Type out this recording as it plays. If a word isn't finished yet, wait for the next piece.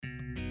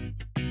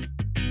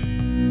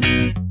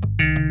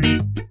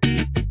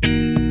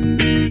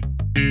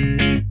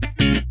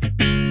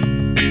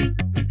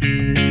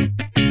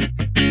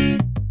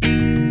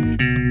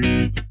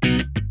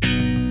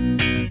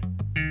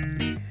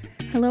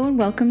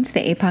welcome to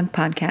the APOG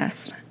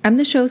podcast. I'm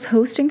the show's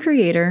host and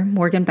creator,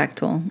 Morgan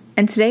Bechtel,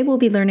 and today we'll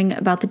be learning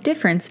about the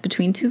difference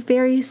between two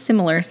very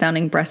similar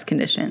sounding breast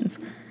conditions,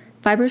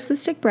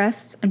 fibrocystic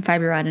breasts and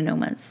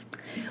fibroadenomas.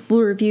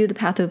 We'll review the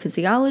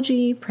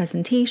pathophysiology,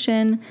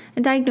 presentation,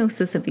 and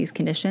diagnosis of these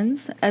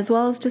conditions, as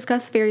well as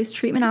discuss various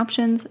treatment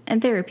options and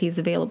therapies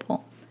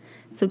available.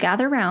 So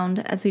gather around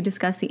as we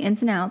discuss the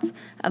ins and outs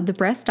of the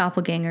breast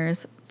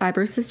doppelgangers,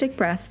 fibrocystic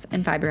breasts,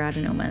 and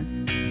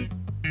fibroadenomas.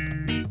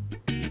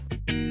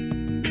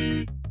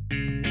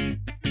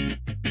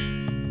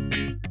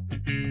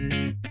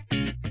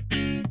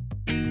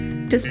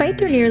 Despite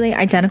their nearly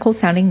identical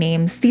sounding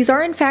names, these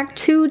are in fact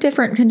two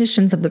different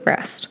conditions of the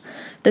breast.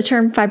 The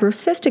term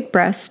fibrocystic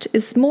breast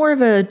is more of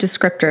a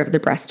descriptor of the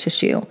breast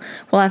tissue,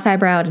 while a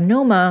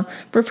fibroadenoma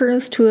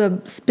refers to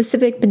a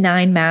specific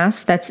benign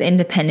mass that's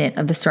independent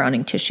of the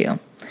surrounding tissue.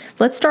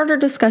 Let's start our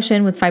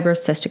discussion with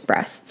fibrocystic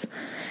breasts.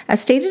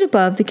 As stated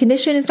above, the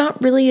condition is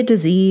not really a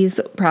disease,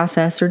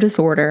 process, or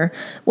disorder.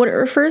 What it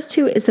refers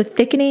to is a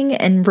thickening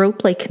and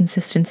rope-like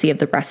consistency of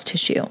the breast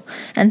tissue.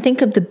 And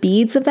think of the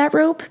beads of that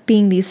rope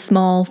being these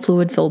small,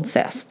 fluid-filled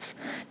cysts.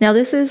 Now,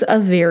 this is a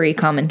very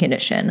common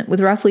condition,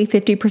 with roughly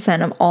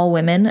 50% of all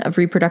women of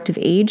reproductive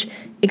age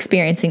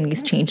experiencing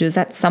these changes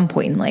at some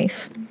point in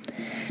life.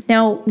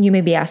 Now, you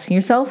may be asking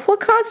yourself, what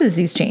causes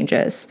these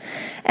changes?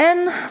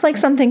 And like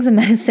some things in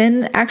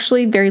medicine,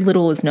 actually very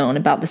little is known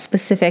about the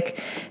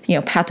specific,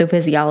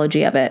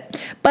 pathophysiology of it.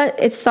 But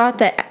it's thought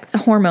that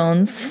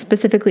hormones,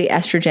 specifically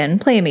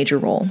estrogen, play a major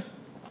role.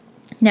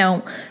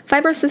 Now,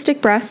 fibrocystic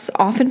breasts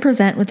often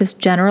present with this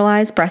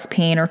generalized breast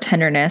pain or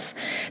tenderness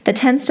that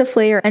tends to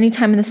flare any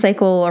time in the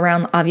cycle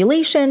around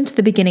ovulation to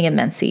the beginning of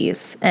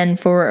menses. And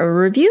for a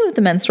review of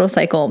the menstrual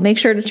cycle, make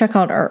sure to check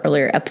out our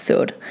earlier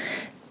episode.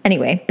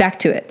 Anyway, back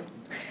to it.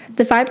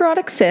 The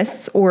fibrotic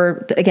cysts,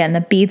 or again, the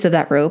beads of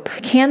that rope,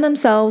 can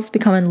themselves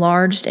become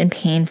enlarged and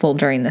painful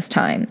during this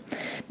time.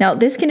 Now,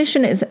 this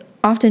condition is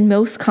often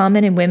most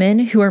common in women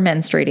who are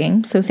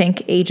menstruating, so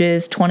think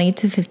ages 20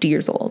 to 50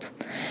 years old.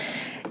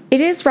 It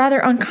is rather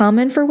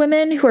uncommon for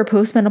women who are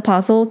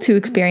postmenopausal to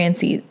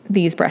experience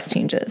these breast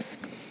changes.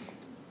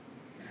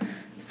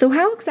 So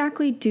how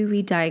exactly do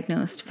we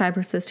diagnose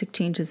fibrocystic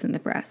changes in the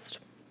breast?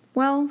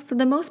 Well, for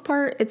the most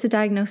part, it's a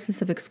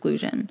diagnosis of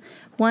exclusion,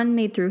 one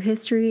made through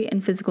history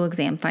and physical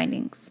exam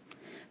findings.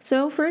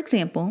 So, for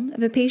example,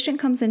 if a patient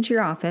comes into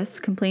your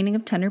office complaining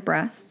of tender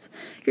breasts,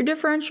 your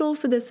differential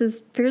for this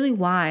is fairly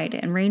wide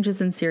and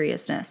ranges in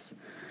seriousness.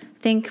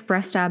 Think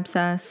breast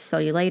abscess,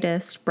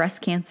 cellulitis,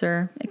 breast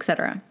cancer,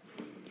 etc.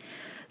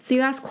 So you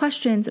ask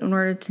questions in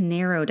order to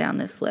narrow down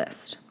this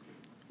list.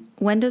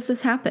 When does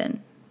this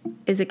happen?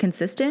 Is it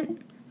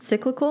consistent?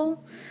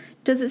 Cyclical?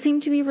 Does it seem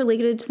to be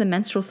related to the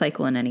menstrual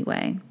cycle in any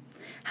way?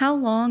 How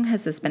long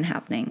has this been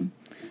happening?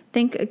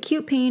 Think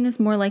acute pain is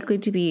more likely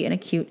to be an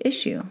acute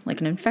issue, like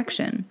an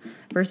infection,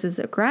 versus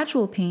a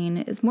gradual pain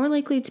is more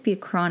likely to be a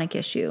chronic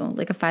issue,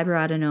 like a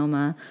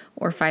fibroadenoma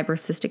or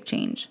fibrocystic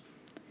change.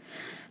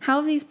 How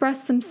have these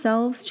breasts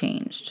themselves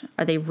changed?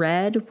 Are they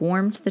red,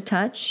 warm to the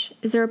touch?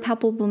 Is there a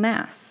palpable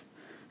mass?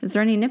 Is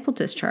there any nipple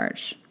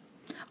discharge?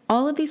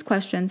 All of these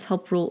questions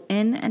help rule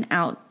in and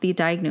out the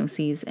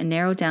diagnoses and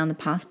narrow down the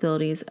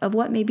possibilities of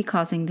what may be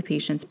causing the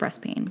patient's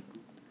breast pain.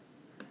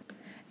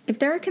 If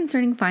there are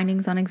concerning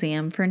findings on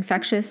exam for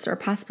infectious or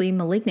possibly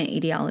malignant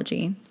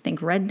etiology,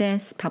 think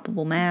redness,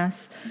 palpable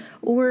mass,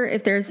 or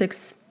if there's a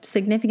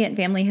significant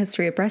family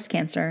history of breast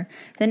cancer,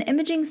 then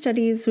imaging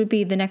studies would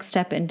be the next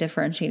step in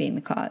differentiating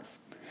the cause.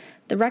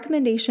 The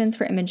recommendations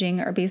for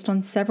imaging are based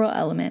on several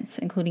elements,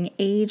 including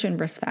age and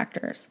risk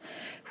factors,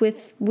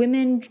 with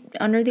women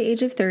under the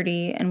age of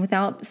 30 and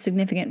without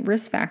significant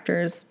risk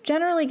factors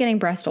generally getting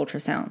breast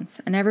ultrasounds,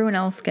 and everyone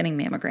else getting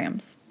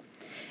mammograms.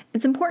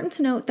 It's important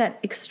to note that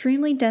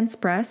extremely dense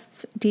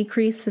breasts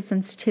decrease the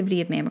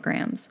sensitivity of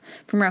mammograms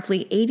from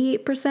roughly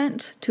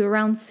 88% to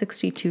around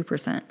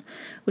 62%,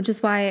 which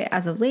is why,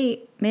 as of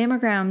late,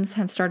 mammograms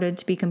have started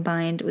to be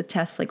combined with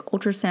tests like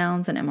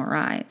ultrasounds and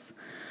MRIs.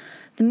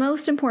 The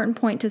most important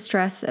point to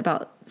stress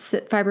about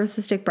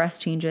fibrocystic breast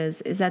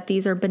changes is that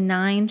these are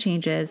benign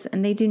changes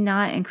and they do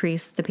not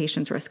increase the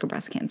patient's risk of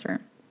breast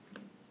cancer.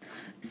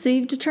 So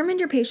you've determined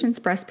your patient's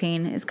breast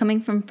pain is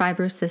coming from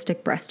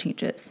fibrocystic breast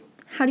changes.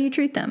 How do you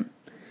treat them?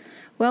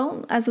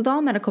 Well, as with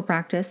all medical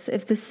practice,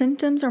 if the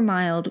symptoms are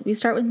mild, we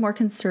start with more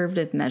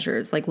conservative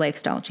measures like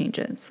lifestyle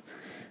changes.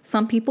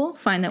 Some people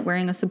find that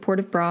wearing a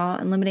supportive bra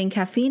and limiting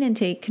caffeine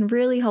intake can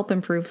really help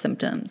improve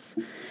symptoms.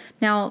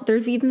 Now, there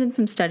have even been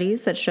some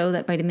studies that show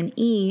that vitamin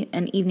E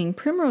and evening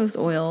primrose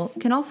oil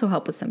can also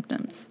help with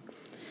symptoms.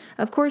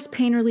 Of course,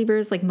 pain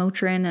relievers like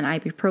Motrin and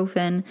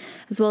ibuprofen,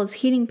 as well as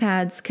heating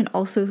pads, can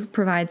also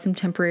provide some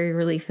temporary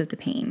relief of the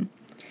pain.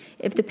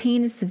 If the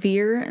pain is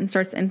severe and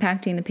starts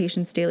impacting the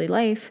patient's daily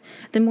life,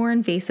 then more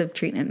invasive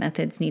treatment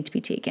methods need to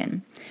be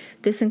taken.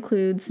 This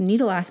includes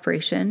needle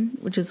aspiration,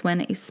 which is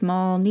when a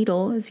small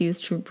needle is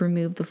used to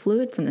remove the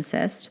fluid from the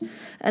cyst,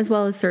 as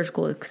well as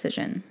surgical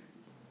excision.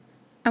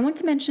 I want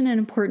to mention an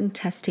important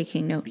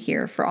test-taking note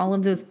here for all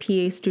of those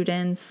PA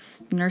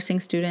students, nursing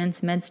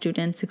students, med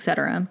students,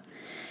 etc.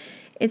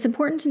 It's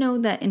important to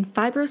note that in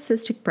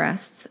fibrocystic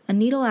breasts, a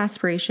needle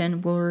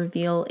aspiration will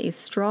reveal a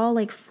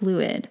straw-like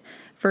fluid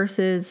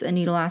versus a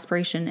needle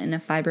aspiration in a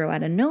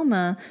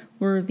fibroadenoma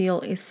will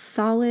reveal a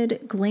solid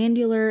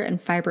glandular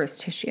and fibrous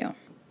tissue.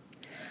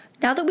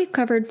 Now that we've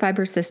covered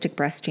fibrocystic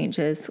breast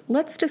changes,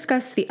 let's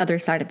discuss the other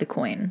side of the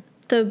coin,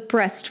 the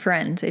breast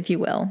friend, if you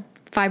will,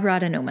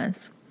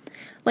 fibroadenomas.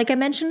 Like I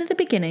mentioned at the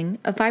beginning,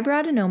 a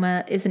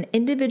fibroadenoma is an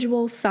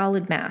individual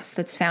solid mass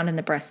that's found in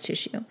the breast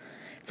tissue.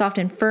 It's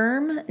often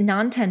firm,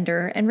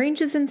 non-tender, and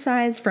ranges in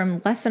size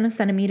from less than a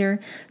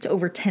centimeter to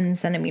over 10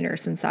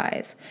 centimeters in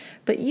size.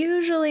 But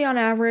usually, on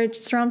average,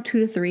 it's around 2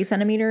 to 3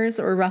 centimeters,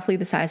 or roughly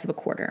the size of a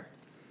quarter.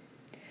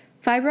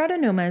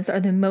 Fibroadenomas are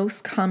the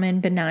most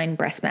common benign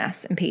breast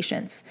mass in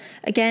patients,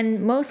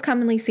 again, most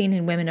commonly seen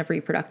in women of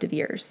reproductive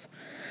years.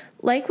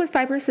 Like with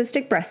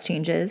fibrocystic breast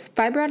changes,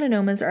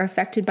 fibroadenomas are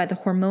affected by the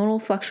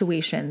hormonal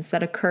fluctuations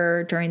that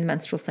occur during the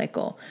menstrual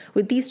cycle,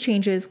 with these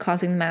changes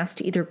causing the mass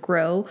to either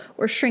grow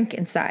or shrink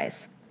in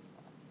size.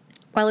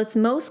 While it's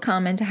most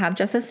common to have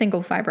just a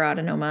single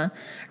fibroadenoma,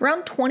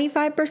 around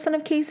 25%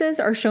 of cases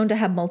are shown to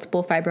have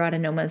multiple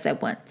fibroadenomas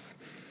at once.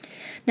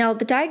 Now,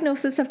 the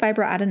diagnosis of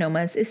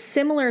fibroadenomas is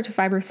similar to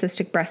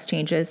fibrocystic breast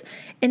changes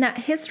in that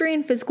history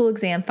and physical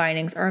exam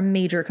findings are a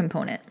major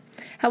component.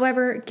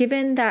 However,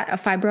 given that a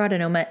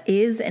fibroadenoma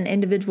is an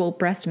individual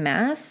breast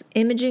mass,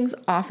 imaging is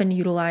often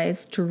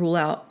utilized to rule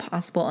out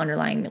possible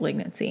underlying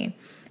malignancy.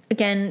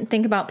 Again,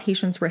 think about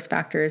patients' risk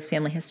factors,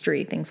 family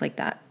history, things like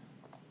that.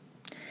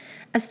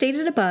 As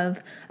stated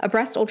above, a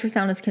breast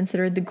ultrasound is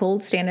considered the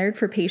gold standard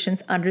for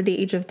patients under the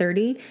age of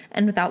 30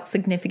 and without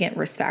significant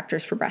risk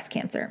factors for breast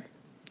cancer.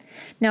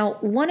 Now,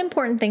 one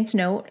important thing to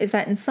note is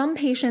that in some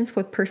patients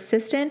with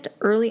persistent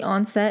early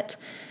onset,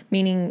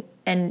 meaning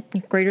and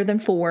greater than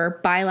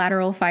 4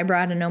 bilateral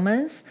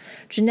fibroadenomas,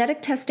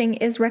 genetic testing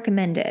is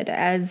recommended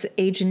as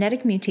a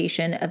genetic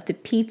mutation of the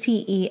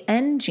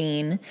PTEN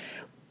gene,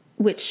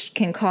 which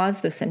can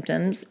cause the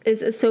symptoms,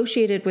 is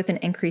associated with an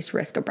increased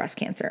risk of breast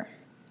cancer.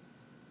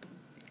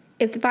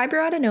 If the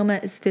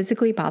fibroadenoma is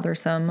physically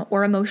bothersome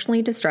or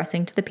emotionally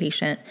distressing to the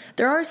patient,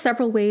 there are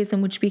several ways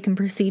in which we can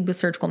proceed with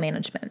surgical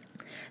management.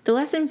 The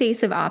less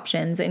invasive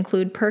options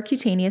include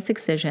percutaneous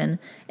excision,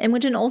 in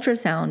which an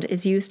ultrasound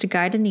is used to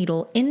guide a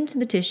needle into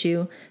the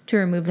tissue to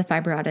remove the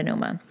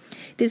fibroadenoma.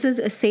 This is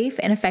a safe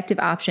and effective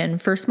option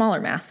for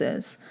smaller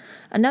masses.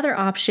 Another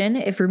option,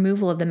 if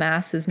removal of the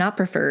mass is not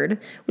preferred,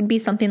 would be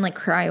something like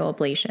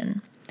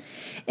cryoablation.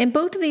 In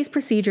both of these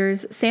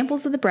procedures,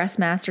 samples of the breast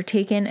mass are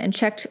taken and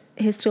checked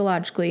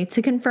histologically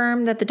to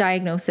confirm that the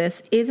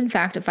diagnosis is in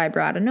fact a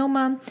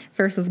fibroadenoma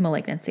versus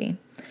malignancy.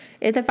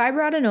 If the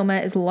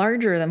fibroadenoma is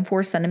larger than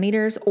 4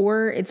 centimeters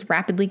or it's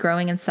rapidly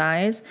growing in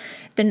size,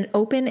 then an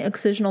open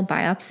excisional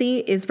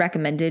biopsy is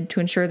recommended to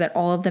ensure that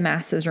all of the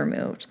mass is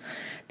removed.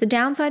 The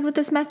downside with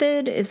this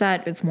method is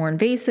that it's more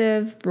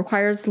invasive,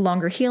 requires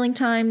longer healing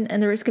time,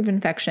 and the risk of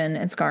infection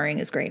and scarring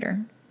is greater.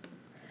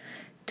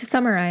 To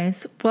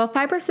summarize, while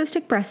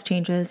fibrocystic breast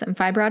changes and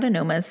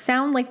fibroadenomas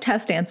sound like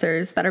test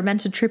answers that are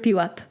meant to trip you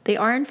up, they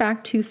are in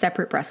fact 2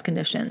 separate breast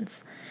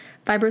conditions.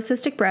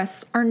 Fibrocystic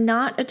breasts are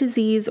not a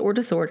disease or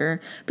disorder,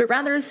 but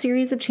rather a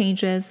series of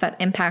changes that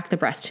impact the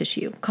breast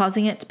tissue,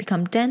 causing it to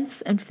become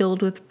dense and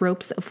filled with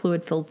ropes of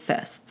fluid-filled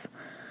cysts.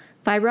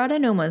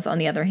 Fibroadenomas, on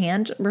the other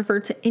hand, refer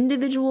to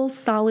individual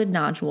solid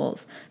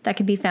nodules that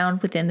can be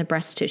found within the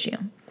breast tissue.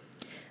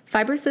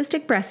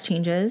 Fibrocystic breast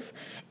changes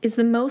is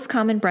the most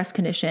common breast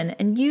condition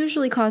and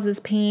usually causes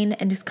pain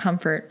and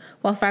discomfort,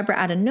 while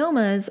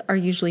fibroadenomas are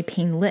usually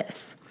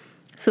painless.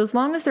 So as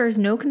long as there is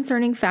no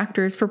concerning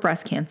factors for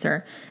breast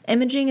cancer,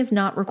 imaging is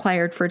not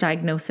required for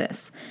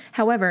diagnosis.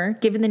 However,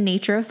 given the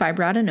nature of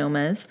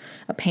fibroadenomas,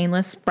 a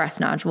painless breast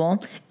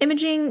nodule,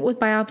 imaging with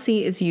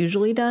biopsy is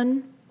usually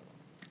done.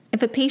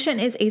 If a patient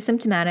is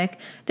asymptomatic,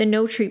 then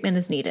no treatment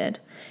is needed.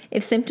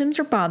 If symptoms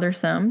are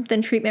bothersome,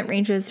 then treatment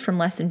ranges from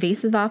less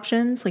invasive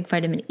options like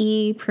vitamin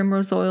E,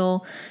 primrose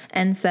oil,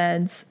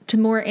 NSAIDs, to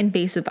more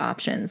invasive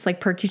options like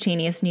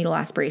percutaneous needle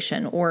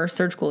aspiration or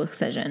surgical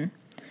excision,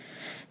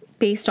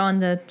 based on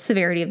the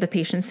severity of the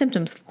patient's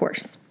symptoms, of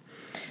course.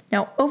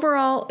 Now,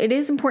 overall, it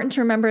is important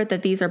to remember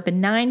that these are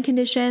benign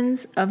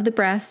conditions of the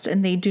breast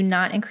and they do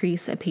not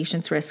increase a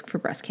patient's risk for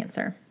breast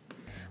cancer.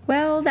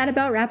 Well, that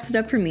about wraps it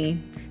up for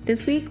me.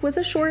 This week was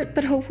a short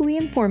but hopefully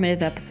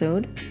informative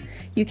episode.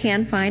 You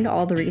can find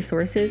all the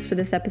resources for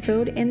this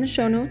episode in the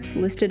show notes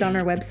listed on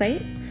our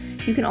website.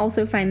 You can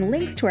also find the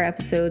links to our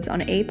episodes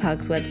on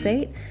APUG's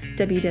website,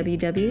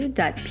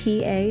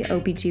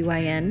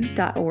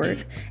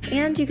 www.paobgyn.org,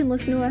 and you can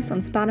listen to us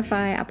on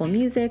Spotify, Apple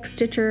Music,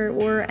 Stitcher,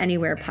 or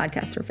anywhere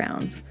podcasts are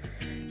found.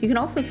 You can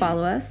also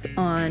follow us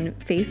on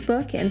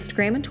Facebook,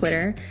 Instagram, and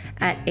Twitter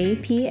at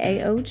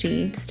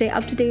APAOG to stay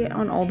up to date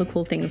on all the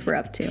cool things we're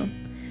up to.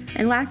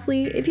 And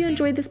lastly, if you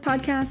enjoyed this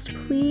podcast,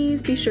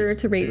 please be sure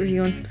to rate,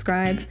 review, and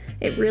subscribe.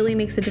 It really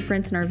makes a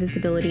difference in our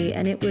visibility,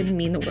 and it would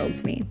mean the world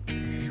to me.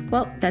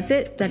 Well, that's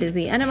it. That is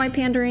the end of my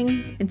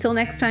pandering. Until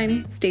next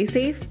time, stay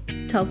safe,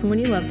 tell someone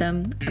you love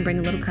them, and bring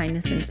a little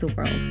kindness into the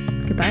world.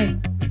 Goodbye.